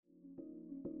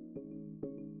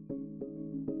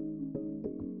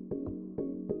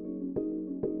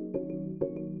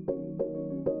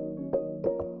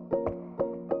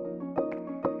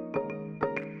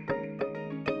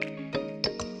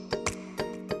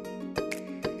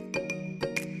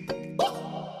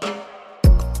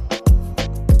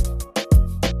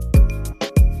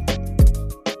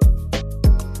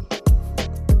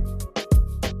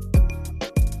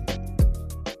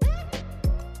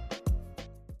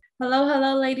Hello,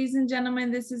 hello, ladies and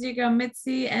gentlemen. This is your girl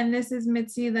Mitzi, and this is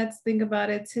Mitzi. Let's think about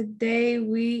it. Today,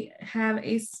 we have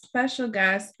a special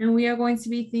guest, and we are going to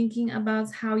be thinking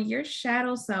about how your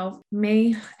shadow self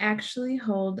may actually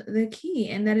hold the key.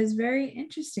 And that is very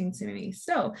interesting to me.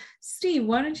 So, Steve,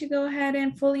 why don't you go ahead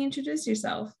and fully introduce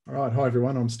yourself? All right. Hi,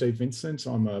 everyone. I'm Steve Vincent.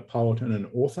 I'm a poet and an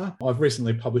author. I've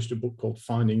recently published a book called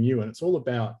Finding You, and it's all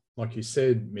about, like you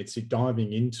said, Mitzi,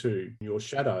 diving into your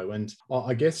shadow. And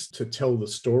I guess to tell the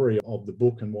story of the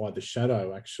book and why the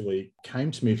shadow actually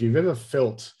came to me, if you've ever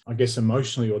felt, I guess,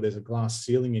 emotionally, or there's a glass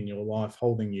ceiling in your life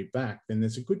holding you back, then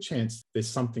there's a good chance there's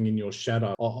something in your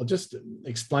shadow. I'll just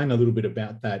explain a little bit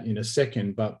about that in a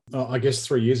second. But I guess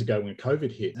 3 years ago when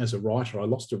COVID hit, as a writer, I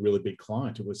lost a really big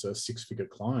client. It was a six-figure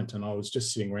client. And I was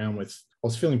just sitting around I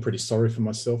was feeling pretty sorry for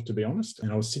myself, to be honest.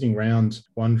 And I was sitting around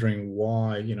wondering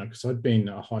why, because I'd been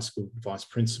a high school vice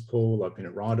principal, I've been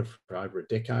a writer for over a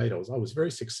decade. I was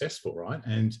very successful, right?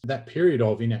 And that period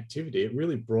of inactivity, it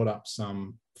really brought up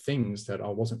some things that I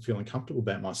wasn't feeling comfortable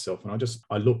about myself. And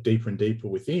I looked deeper and deeper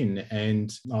within,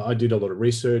 and I did a lot of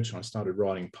research, and I started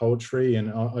writing poetry,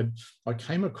 and I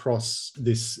came across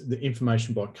the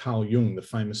information by Carl Jung, the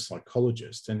famous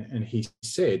psychologist. And he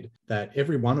said that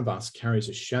every one of us carries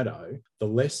a shadow. The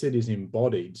less it is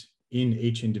embodied in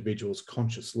each individual's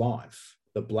conscious life,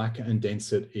 the blacker and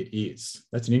denser it is.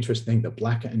 That's an interesting thing, the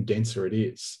blacker and denser it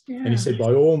is. Yeah. And he said,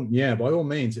 by all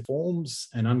means, it forms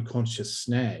an unconscious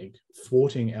snag,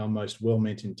 thwarting our most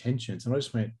well-meant intentions. And I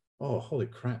just went, oh, holy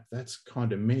crap, that's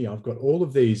kind of me. I've got all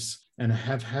of these, and I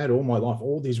have had all my life,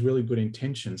 all these really good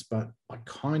intentions, but I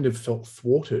kind of felt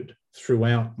thwarted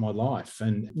throughout my life.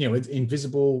 And, it's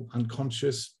invisible,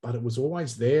 unconscious, but it was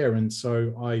always there. And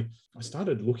so I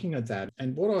started looking at that.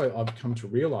 And what I've come to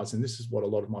realize, and this is what a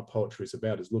lot of my poetry is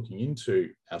about, is looking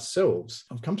into ourselves.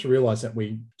 I've come to realize that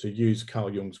to use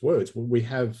Carl Jung's words, we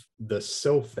have the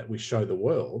self that we show the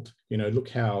world. Look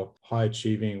how high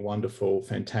achieving, wonderful,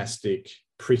 fantastic,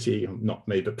 pretty, not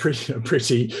me, but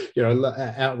pretty,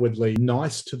 outwardly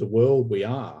nice to the world we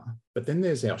are. But then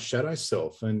there's our shadow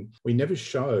self, and we never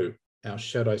show our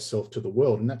shadow self to the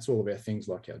world. And that's all about things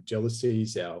like our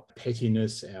jealousies, our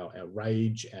pettiness, our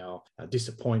rage, our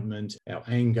disappointment, our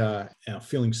anger, our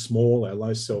feeling small, our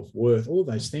low self-worth, all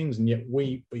those things. And yet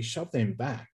we shove them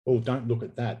back. Oh, don't look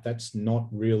at that. That's not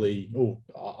really,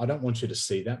 I don't want you to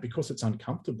see that because it's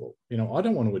uncomfortable. I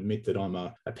don't want to admit that I'm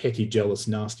a petty, jealous,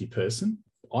 nasty person.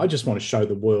 I just want to show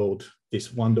the world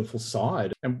this wonderful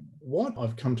side. And what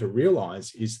I've come to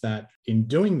realize is that in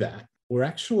doing that, we're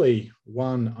actually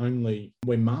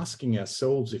we're masking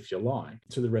ourselves, if you like,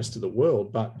 to the rest of the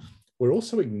world, but we're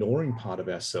also ignoring part of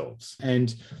ourselves.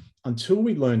 And until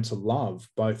we learn to love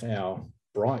both our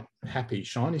bright, happy,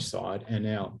 shiny side and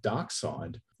our dark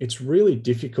side, it's really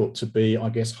difficult to be, I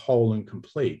guess, whole and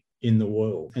complete in the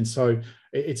world. And so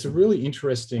it's a really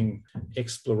interesting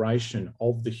exploration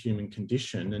of the human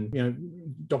condition.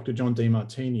 And, Dr. John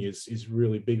Demartini is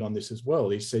really big on this as well.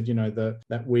 He said,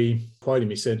 that we quote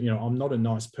him, he said, I'm not a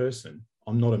nice person.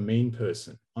 I'm not a mean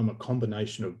person. I'm a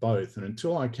combination of both. And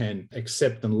until I can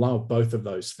accept and love both of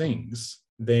those things,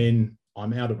 then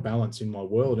I'm out of balance in my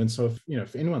world. And so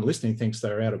if anyone listening thinks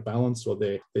they're out of balance or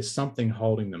there's something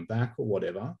holding them back or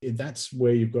whatever, that's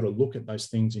where you've got to look at those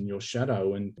things in your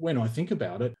shadow. And when I think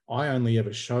about it, I only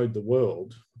ever showed the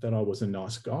world that I was a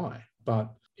nice guy.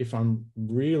 But if I'm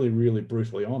really, really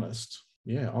brutally honest,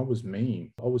 I was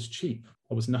mean. I was cheap.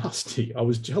 I was nasty. I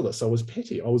was jealous. I was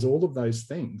petty. I was all of those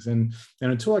things. And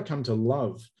until I come to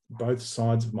love both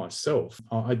sides of myself,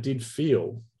 I did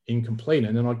feel incomplete.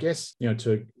 And then I guess,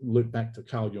 to loop back to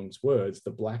Carl Jung's words,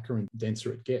 the blacker and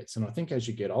denser it gets. And I think as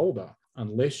you get older,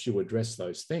 unless you address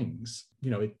those things,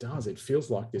 it feels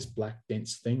like this black,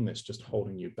 dense thing that's just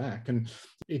holding you back. And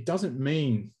it doesn't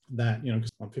mean that, because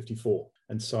I'm 54.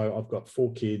 And so I've got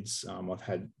 4 kids. I've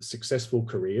had successful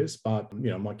careers, but,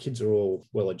 my kids are all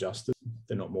well-adjusted.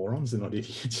 They're not morons. They're not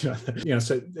idiots.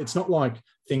 So it's not like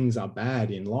things are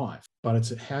bad in life, but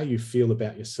it's how you feel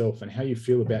about yourself and how you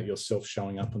feel about yourself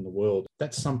showing up in the world.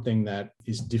 That's something that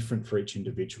is different for each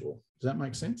individual. Does that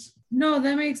make sense? No,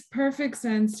 that makes perfect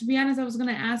sense. To be honest, I was going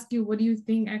to ask you, what do you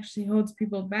think actually holds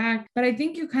people back? But I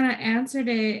think you kind of answered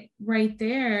it right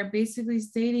there, basically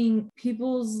stating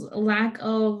people's lack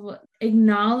of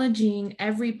acknowledging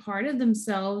every part of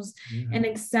themselves and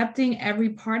accepting every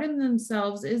part of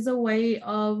themselves is a way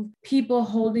of people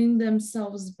holding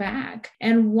themselves back.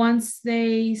 And once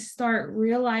they start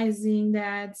realizing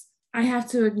that I have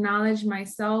to acknowledge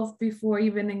myself before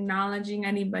even acknowledging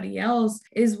anybody else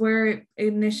is where it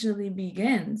initially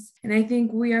begins. And I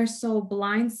think we are so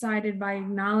blindsided by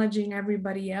acknowledging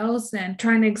everybody else and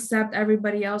trying to accept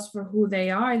everybody else for who they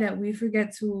are that we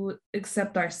forget to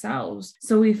accept ourselves.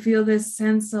 So we feel this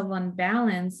sense of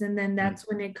unbalance. And then that's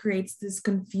when it creates this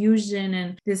confusion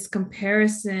and this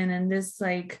comparison and this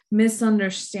like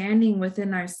misunderstanding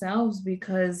within ourselves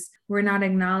because we're not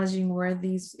acknowledging where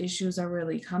these issues are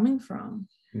really coming from.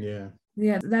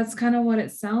 Yeah, that's kind of what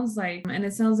it sounds like. And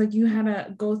it sounds like you had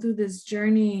to go through this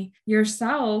journey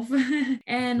yourself.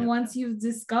 And once you've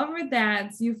discovered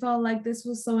that, you felt like this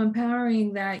was so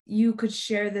empowering that you could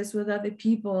share this with other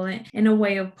people in a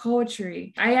way of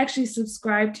poetry. I actually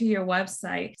subscribe to your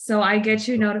website, so I get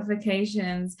your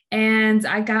notifications. And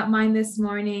I got mine this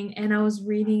morning and I was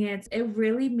reading it. It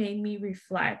really made me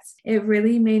reflect. It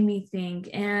really made me think.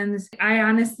 And I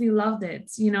honestly loved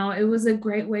it. You know, it was a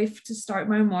great way to start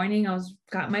my morning. I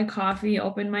got my coffee,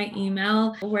 opened my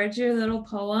email, read your little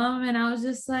poem, and I was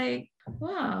just like,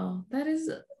 wow, that is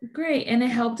great. And it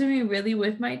helped me really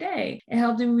with my day. It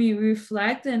helped me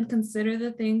reflect and consider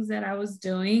the things that I was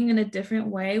doing in a different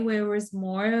way, where it was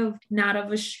more of not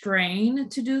of a strain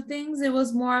to do things. It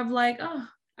was more of like, oh,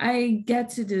 I get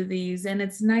to do these, and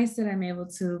it's nice that I'm able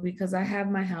to because I have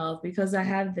my health, because I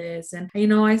have this. And, you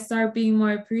know, I start being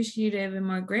more appreciative and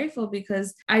more grateful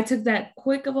because I took that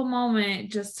quick of a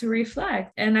moment just to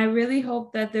reflect. And I really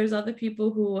hope that there's other people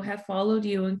who have followed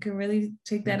you and can really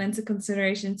take that into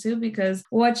consideration too, because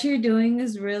what you're doing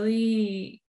is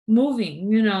really moving.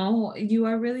 You know, you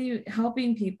are really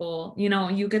helping people. You know,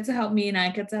 you get to help me and I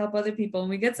get to help other people and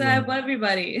we get to help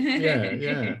everybody. And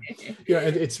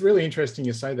it's really interesting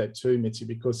you say that too, Mitzi,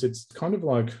 because it's kind of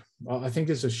like, I think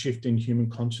there's a shift in human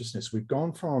consciousness. We've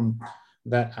gone from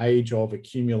that age of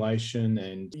accumulation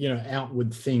and, you know,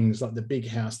 outward things like the big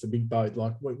house, the big boat,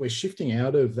 like we're shifting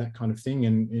out of that kind of thing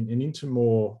and into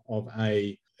more of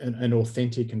an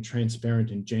authentic and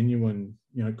transparent and genuine,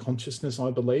 you know, consciousness, I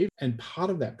believe. And part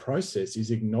of that process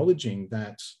is acknowledging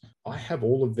that I have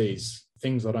all of these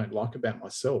things I don't like about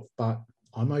myself, but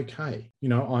I'm okay. You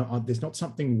know, there's not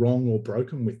something wrong or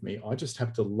broken with me. I just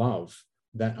have to love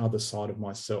that other side of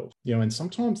myself, you know, and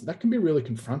sometimes that can be really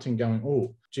confronting going,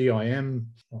 oh, gee, I am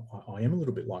a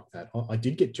little bit like that. I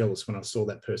did get jealous when I saw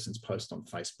that person's post on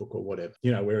Facebook or whatever,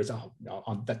 you know, whereas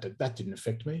that didn't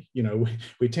affect me. You know,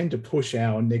 we tend to push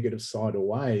our negative side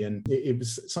away. And it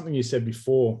was something you said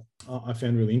before I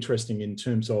found really interesting in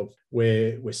terms of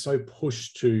where we're so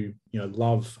pushed to, you know,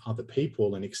 love other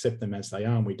people and accept them as they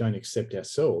are, and we don't accept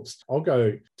ourselves. I'll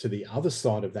go to the other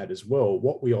side of that as well.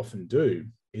 What we often do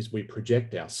is we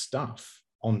project our stuff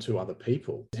onto other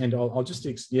people. And I'll just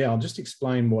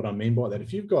explain what I mean by that.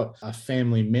 If you've got a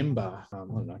family member, I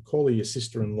don't know, call her your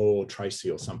sister-in-law, Tracy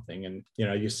or something, and, you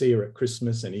know, you see her at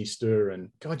Christmas and Easter and,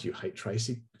 God, you hate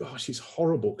Tracy. Oh, she's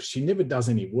horrible because she never does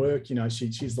any work. You know,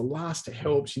 she's the last to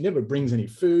help. She never brings any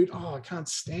food. Oh, I can't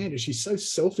stand her. She's so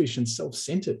selfish and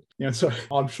self-centered. You know, so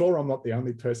I'm sure I'm not the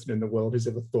only person in the world who's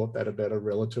ever thought that about a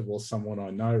relative or someone I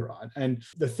know, right? And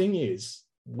the thing is,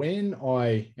 when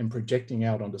I am projecting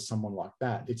out onto someone like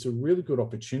that, it's a really good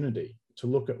opportunity to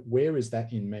look at where is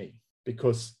that in me,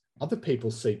 because other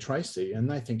people see Tracy and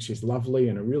they think she's lovely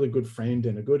and a really good friend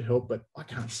and a good help, but I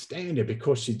can't stand her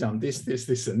because she's done this,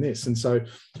 this, and this. And so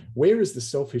where is the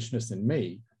selfishness in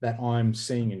me that I'm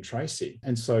seeing in Tracy?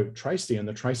 And so Tracy and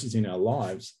the Tracys in our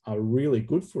lives are really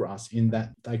good for us in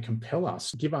that they compel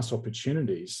us, give us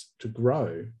opportunities to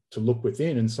grow, to look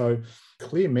within. And so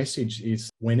clear message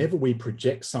is whenever we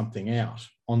project something out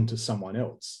onto someone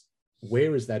else,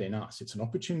 where is that in us? It's an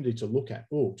opportunity to look at,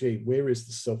 oh, gee, where is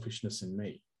the selfishness in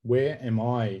me? Where am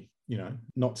I, you know,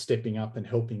 not stepping up and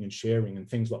helping and sharing and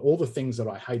things like all the things that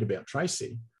I hate about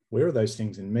Tracy? Where are those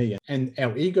things in me? And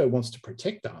our ego wants to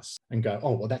protect us and go,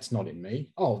 oh, well, that's not in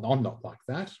me. Oh, I'm not like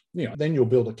that. You know, then you'll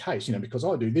build a case, you know, because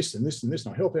I do this and this and this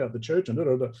and I help out the church and da,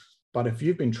 da, da. But if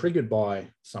you've been triggered by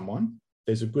someone,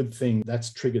 there's a good thing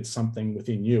that's triggered something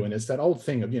within you. And it's that old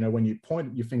thing of, you know, when you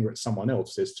point your finger at someone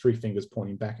else, there's three fingers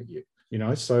pointing back at you, you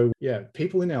know? So yeah,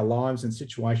 people in our lives and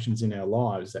situations in our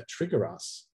lives that trigger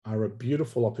us are a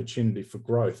beautiful opportunity for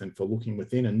growth and for looking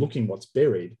within and looking what's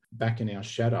buried back in our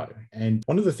shadow. And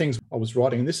one of the things I was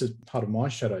writing, and this is part of my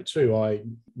shadow too,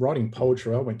 writing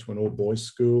poetry, I went to an all boys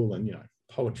school and, you know,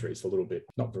 poetry is a little bit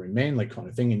not very manly kind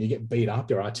of thing, and you get beat up,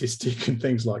 you're artistic and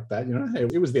things like that. Hey,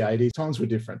 it was the 80s, times were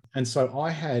different. And so I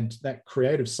had that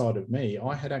creative side of me,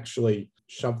 I had actually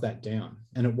shoved that down.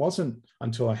 And it wasn't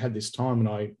until I had this time, and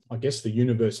I guess the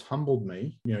universe humbled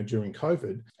me, during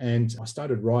COVID, and I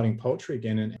started writing poetry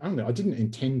again. And I didn't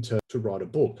intend to write a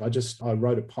book. I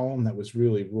wrote a poem that was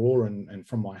really raw and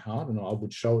from my heart, and I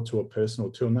would show it to a person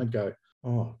or two, and they'd go,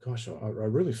 oh gosh, I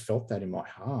really felt that in my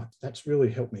heart. That's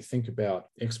really helped me think about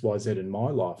X, Y, Z in my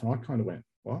life. And I kind of went,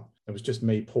 what? It was just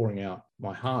me pouring out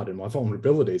my heart and my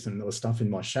vulnerabilities, and there was stuff in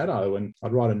my shadow. And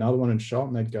I'd write another one and show it,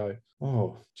 and they'd go,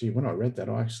 oh, gee, when I read that,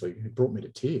 it brought me to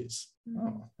tears.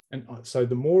 Oh. And so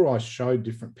the more I showed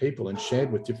different people and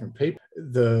shared with different people,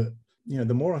 the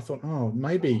more I thought, oh,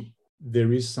 maybe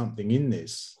there is something in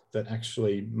this that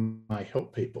actually may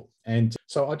help people. And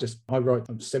so I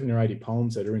wrote 70 or 80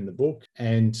 poems that are in the book,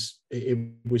 and it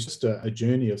was just a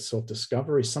journey of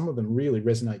self-discovery. Some of them really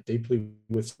resonate deeply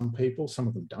with some people, some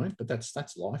of them don't, but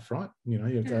that's life, right?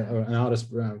 An artist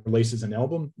releases an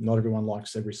album, not everyone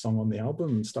likes every song on the album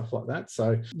and stuff like that.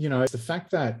 So, it's the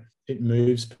fact that it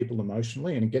moves people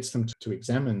emotionally and it gets them to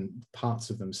examine parts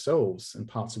of themselves and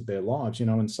parts of their lives,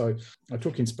 and so I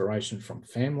took inspiration from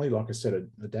family. Like I said,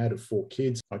 a dad of 4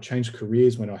 kids. I changed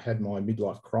careers when I had my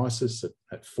midlife crisis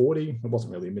at 40. It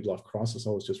wasn't really a midlife crisis. I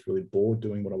was just really bored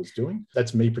doing what I was doing.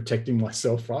 That's me protecting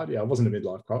myself, right? Yeah, it wasn't a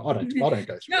midlife crisis. I don't go through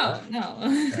that. No.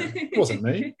 It wasn't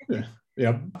me.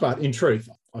 Yeah. But in truth,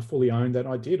 I fully owned that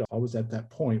I did. I was at that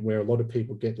point where a lot of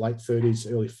people get late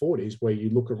 30s, early 40s, where you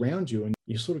look around you and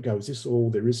you sort of go, is this all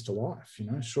there is to life?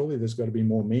 Surely there's got to be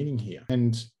more meaning here.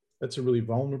 And that's a really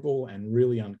vulnerable and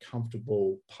really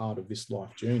uncomfortable part of this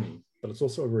life journey. But it's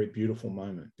also a very beautiful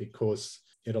moment because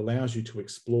it allows you to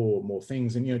explore more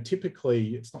things. And,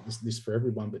 typically, it's not this for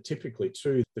everyone, but typically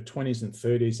too, the 20s and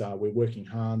 30s are, we're working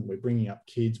hard, we're bringing up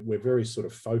kids, we're very sort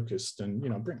of focused. And,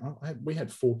 we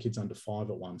had 4 kids under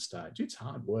 5 at one stage. It's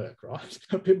hard work, right?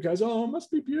 People goes, oh, it must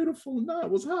be beautiful. No,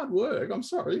 it was hard work. I'm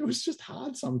sorry. It was just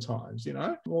hard sometimes,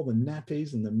 all the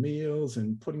nappies and the meals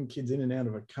and putting kids in and out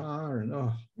of a car. And,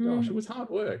 oh, gosh, it was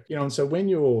hard work. And so when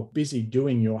you're busy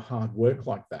doing your hard work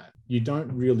like that, you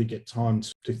don't really get time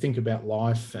to think about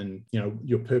life and,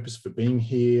 your purpose for being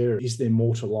here. Is there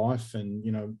more to life? And,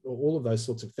 all of those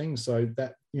sorts of things. So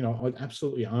that, I'd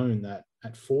absolutely own that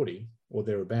at 40 or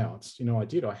thereabouts.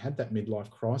 I had that midlife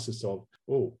crisis of,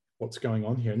 oh, what's going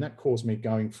on here? And that caused me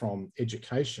going from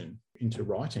education into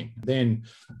writing. Then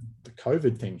the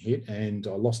COVID thing hit and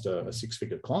I lost a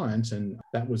 6-figure client. And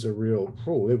that was there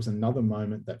was another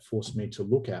moment that forced me to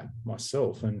look at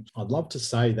myself. And I'd love to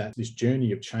say that this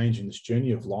journey of change and this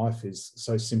journey of life is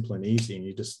so simple and easy.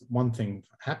 And one thing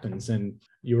happens and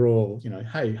you're all,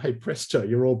 hey, presto,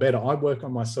 you're all better. I work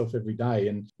on myself every day.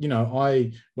 And,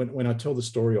 when I tell the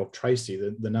story of Tracy,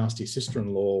 the nasty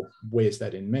sister-in-law wears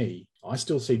that in me. I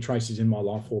still see Tracy's in my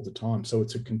life all the time. So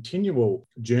it's a continual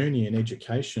journey and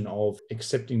education of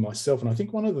accepting myself. And I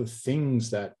think one of the things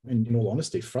that, in all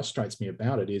honesty, frustrates me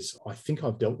about it is I think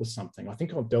I've dealt with something. I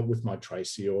think I've dealt with my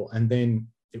Tracy, and then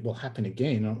it will happen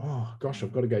again. And, oh gosh,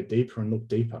 I've got to go deeper and look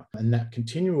deeper. And that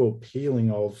continual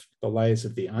peeling of the layers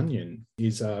of the onion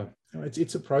is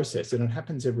it's a process and it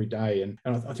happens every day. And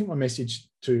I think my message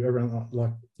to everyone,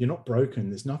 like, you're not broken.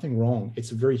 There's nothing wrong.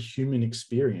 It's a very human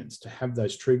experience to have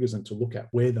those triggers and to look at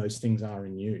where those things are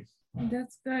in you.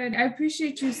 That's good. I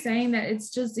appreciate you saying that it's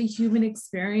just a human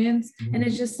experience and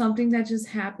it's just something that just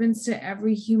happens to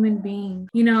every human being,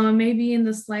 maybe in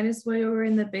the slightest way or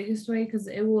in the biggest way, because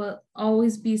it will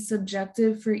always be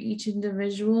subjective for each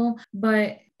individual,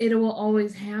 but it will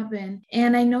always happen.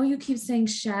 And I know you keep saying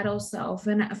shadow self.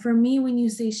 And for me, when you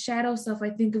say shadow self, I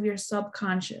think of your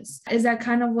subconscious. Is that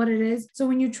kind of what it is? So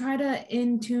when you try to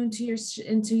in tune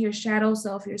into your shadow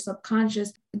self, your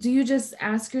subconscious, do you just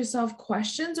ask yourself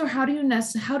questions, or how do you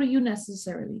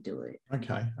necessarily do it?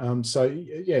 Okay. So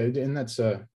yeah, and that's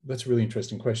a really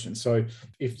interesting question. So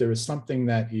if there is something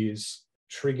that is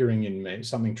triggering in me,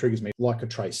 something triggers me, like a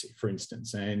Tracy, for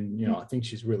instance, and I think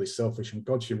she's really selfish and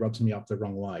God, she rubs me up the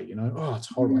wrong way, oh, it's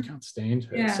horrible, I can't stand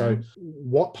her. Yeah. So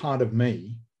what part of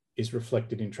me is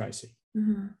reflected in Tracy?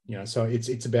 So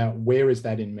it's about, where is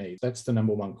that in me? That's the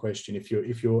number one question. If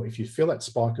you feel that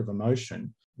spike of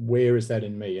emotion, where is that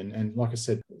in me? And like I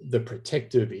said, the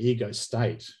protective ego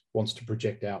state wants to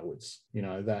project outwards,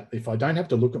 that if I don't have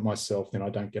to look at myself, then I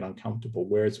don't get uncomfortable.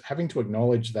 Whereas having to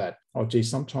acknowledge that, oh, gee,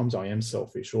 sometimes I am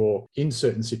selfish, or in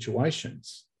certain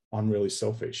situations, I'm really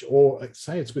selfish, or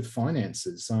say it's with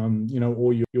finances,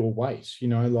 or your weight,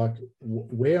 like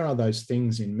where are those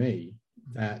things in me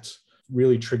that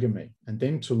really trigger me, and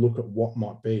then to look at what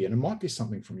might be. And it might be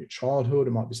something from your childhood,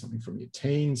 it might be something from your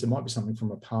teens, it might be something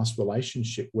from a past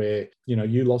relationship where, you know,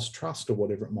 you lost trust or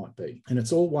whatever it might be. And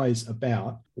it's always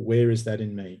about, where is that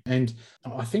in me? And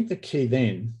I think the key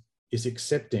then is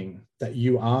accepting that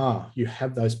you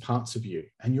have those parts of you,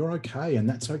 and you're okay, and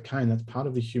that's okay, and that's part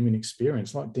of the human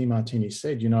experience. Like Demartini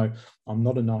said, you know, I'm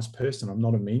not a nice person, I'm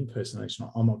not a mean person,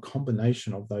 I'm a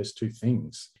combination of those two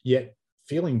things. Yet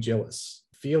feeling jealous,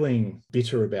 feeling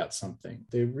bitter about something,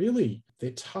 they're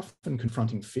tough and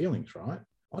confronting feelings, right?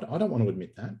 I don't want to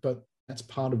admit that, but that's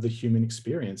part of the human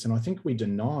experience. And I think we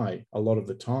deny a lot of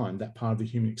the time that part of the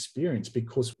human experience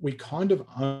because we kind of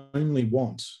only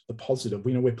want the positive.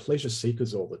 You know, we're pleasure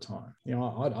seekers all the time. You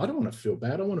know, I don't want to feel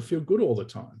bad. I want to feel good all the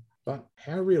time. But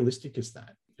how realistic is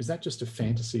that? Is that just a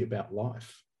fantasy about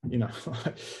life? You know,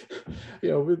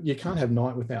 you can't have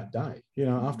night without day. You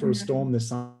know, after a storm, there's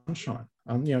sunshine.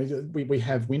 You know, we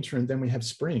have winter and then we have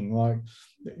spring. Like,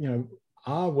 you know,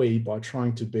 are we, by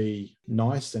trying to be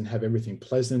nice and have everything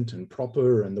pleasant and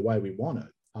proper and the way we want it,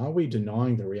 are we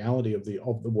denying the reality of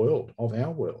the world, of our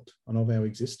world and of our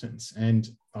existence? And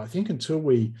I think until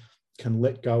we can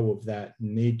let go of that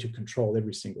need to control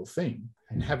every single thing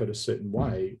and have it a certain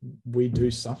way, we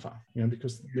do suffer, you know,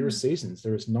 because there are seasons,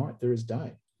 there is night, there is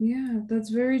day. Yeah,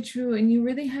 that's very true. And you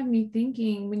really have me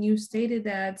thinking when you stated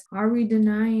that, are we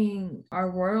denying our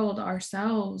world,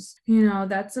 ourselves? You know,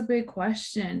 that's a big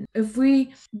question. If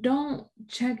we don't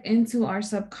check into our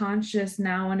subconscious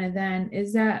now and then,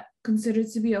 is that considered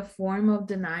to be a form of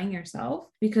denying yourself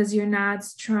because you're not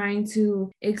trying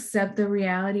to accept the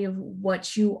reality of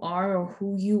what you are or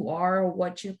who you are or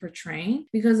what you're portraying?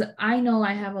 Because I know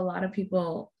I have a lot of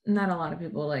people, not a lot of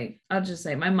people, like I'll just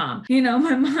say my mom, you know,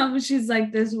 my mom, she's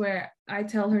like this, where I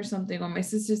tell her something or my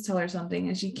sisters tell her something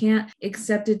and she can't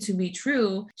accept it to be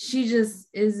true. She just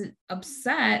is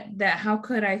upset that how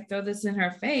could I throw this in her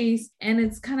face? And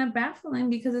it's kind of baffling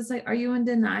because it's like, are you in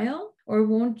denial? Or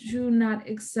won't you not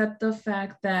accept the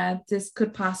fact that this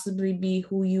could possibly be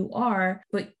who you are,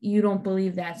 but you don't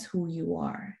believe that's who you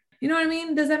are? You know what I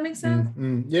mean? Does that make sense?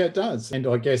 Yeah, it does. And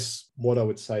I guess what I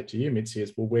would say to you, Mitzi,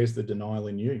 is, well, where's the denial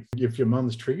in you? If your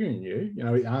mum's triggering you, you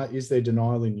know, is there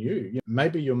denial in you?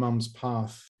 Maybe your mum's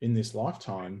path in this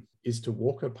lifetime is to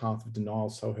walk a path of denial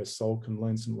so her soul can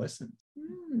learn some lessons.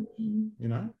 You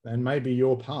know, and maybe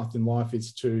your path in life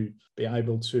is to be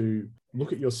able to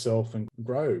look at yourself and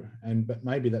grow. But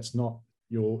maybe that's not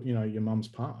your mum's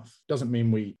path. Doesn't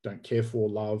mean we don't care for,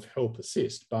 love, help,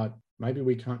 assist, but maybe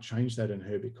we can't change that in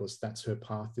her because that's her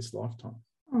path this lifetime.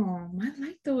 Oh, I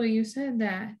like the way you said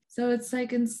that. So it's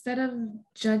like, instead of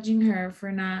judging her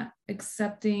for not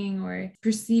accepting or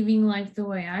perceiving life the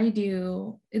way I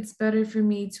do, it's better for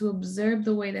me to observe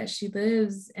the way that she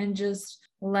lives and just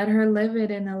let her live it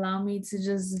and allow me to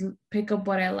just pick up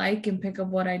what I like and pick up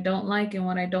what I don't like, and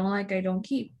what I don't like, I don't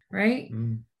keep, right?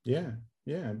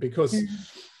 Yeah, because,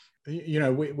 you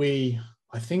know,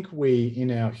 I think we,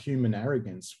 in our human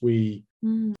arrogance, we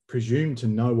presume to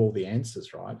know all the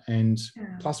answers, right? And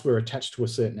plus we're attached to a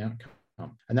certain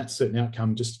outcome. And that certain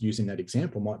outcome, just using that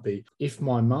example, might be, if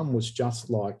my mum was just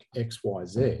like X, Y,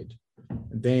 Z,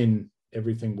 then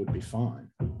everything would be fine.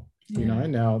 You know,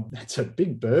 now that's a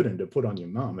big burden to put on your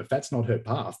mum. If that's not her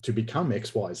path to become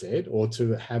XYZ or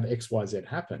to have XYZ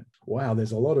happen, wow,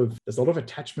 there's a lot of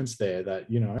attachments there that,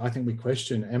 you know, I think we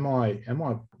question, am I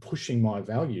pushing my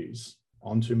values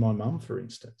onto my mum, for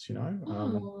instance, you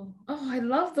know? I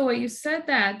love the way you said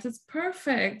that. It's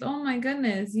perfect. Oh my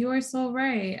goodness, you are so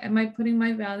right. Am I putting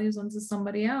my values onto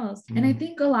somebody else? And I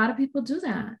think a lot of people do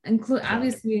that,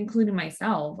 obviously including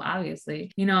myself.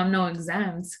 Obviously, you know, I'm no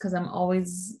exempt because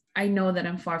I know that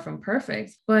I'm far from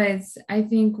perfect, but I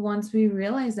think once we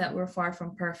realize that we're far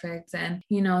from perfect, and,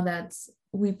 you know, that's,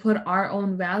 we put our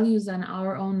own values and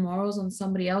our own morals on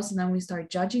somebody else, and then we start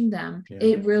judging them,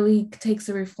 it really takes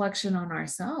a reflection on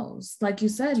ourselves. Like you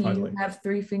said, you have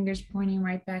 3 fingers pointing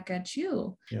right back at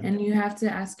you, and you have to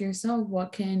ask yourself,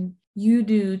 what can you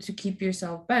do to keep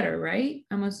yourself better, right?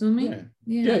 I'm assuming.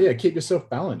 Keep yourself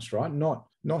balanced, right?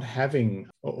 Not having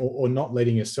or not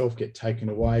letting yourself get taken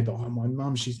away by, oh, my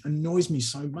mum, she annoys me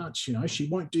so much, you know, she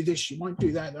won't do this, she won't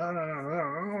do that.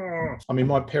 I mean,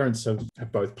 my parents have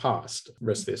both passed,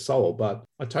 rest their soul, but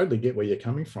I totally get where you're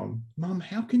coming from. Mum,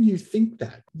 how can you think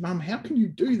that? Mum, how can you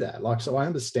do that? Like, so I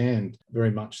understand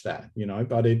very much that, you know,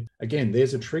 but again,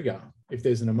 there's a trigger. If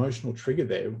there's an emotional trigger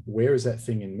there, where is that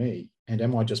thing in me? And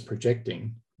am I just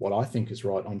projecting what I think is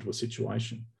right onto a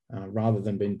situation? rather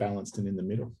than being balanced and in the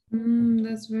middle.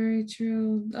 That's very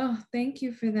true. Oh, thank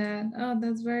you for that. Oh,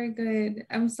 that's very good.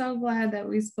 I'm so glad that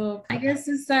we spoke. I guess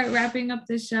to start wrapping up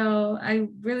the show, I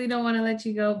really don't want to let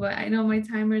you go, but I know my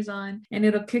timer's on and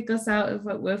it'll kick us out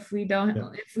if we don't,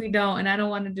 and I don't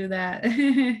want to do that.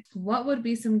 What would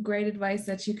be some great advice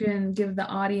that you can give the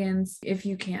audience if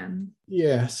you can?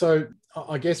 Yeah. So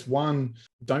I guess one,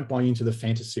 don't buy into the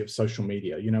fantasy of social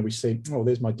media. We see, oh,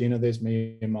 there's my dinner, there's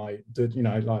me and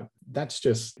like that's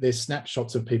just, there's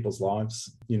snapshots of people's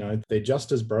lives. They're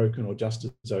just as broken or just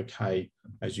as okay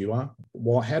as you are.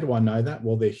 Well, how do I know that?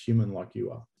 Well, they're human like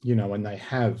you are, and they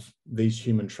have these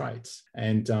human traits.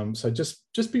 And so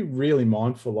just be really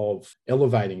mindful of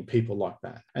elevating people like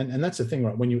that. And that's the thing,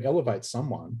 right? When you elevate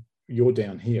someone, you're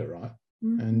down here, right?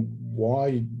 And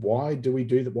why do we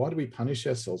do that? Why do we punish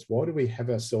ourselves? Why do we have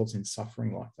ourselves in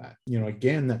suffering like that?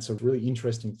 Again, that's a really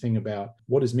interesting thing about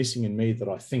what is missing in me that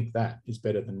I think that is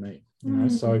better than me.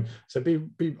 So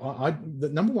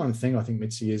the number one thing I think,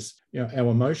 Mitzi, is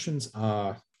our emotions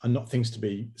are not things to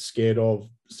be scared of,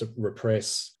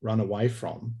 repress, run away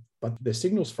from, but they're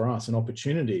signals for us and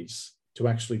opportunities to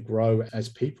actually grow as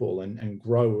people and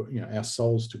grow, our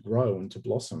souls to grow and to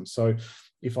blossom. So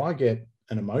if I get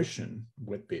an emotion,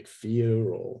 be it fear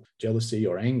or jealousy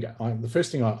or anger, the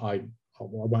first thing I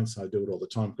won't say I do it all the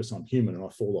time because I'm human and I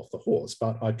fall off the horse,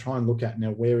 but I try and look at,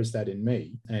 now, where is that in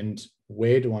me? And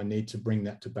where do I need to bring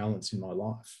that to balance in my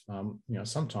life?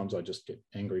 Sometimes I just get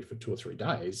angry for 2 or 3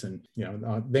 days and,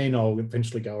 then I'll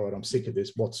eventually go, all right, I'm sick of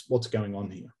this. What's going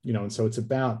on here? And so it's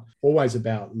always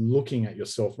about looking at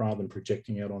yourself rather than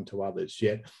projecting out onto others.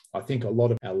 Yet I think a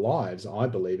lot of our lives, I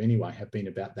believe anyway, have been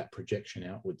about that projection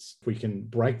outwards. If we can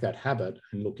break that habit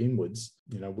and look inwards,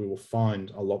 we will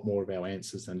find a lot more of our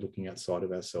answers than looking outside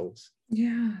of ourselves.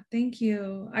 Yeah, thank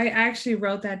you. I actually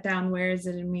wrote that down. Where is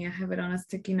it in me? I have it on a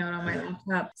sticky note on my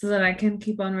laptop so that I can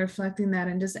keep on reflecting that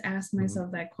and just ask myself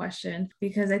that question,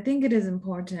 because I think it is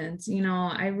important.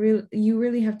 You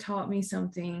really have taught me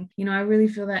something. I really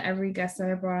feel that every guest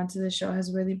that I brought onto the show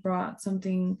has really brought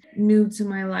something new to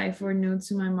my life or new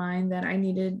to my mind that I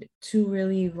needed to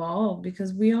really evolve,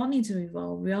 because we all need to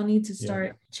evolve. We all need to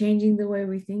start changing the way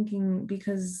we're thinking,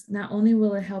 because not only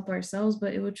will it help ourselves,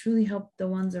 but it will truly help the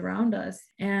ones around us.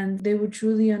 And they would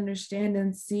truly understand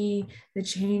and see the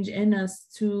change in us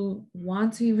to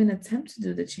want to even attempt to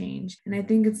do the change. And I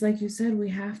think it's like you said, we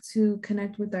have to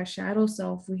connect with our shadow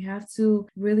self. We have to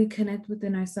really connect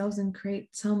within ourselves and create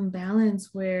some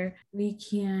balance where we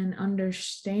can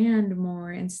understand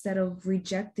more instead of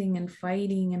rejecting and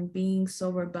fighting and being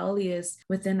so rebellious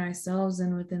within ourselves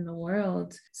and within the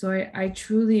world. So I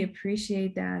truly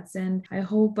appreciate that. And I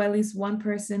hope at least one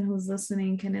person who's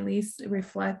listening can at least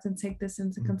reflect and take this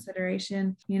into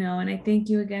consideration, and I thank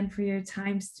you again for your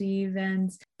time, Steve.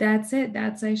 And that's it.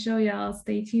 That's I Show, y'all.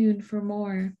 Stay tuned for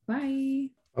more. Bye.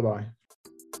 Bye-bye.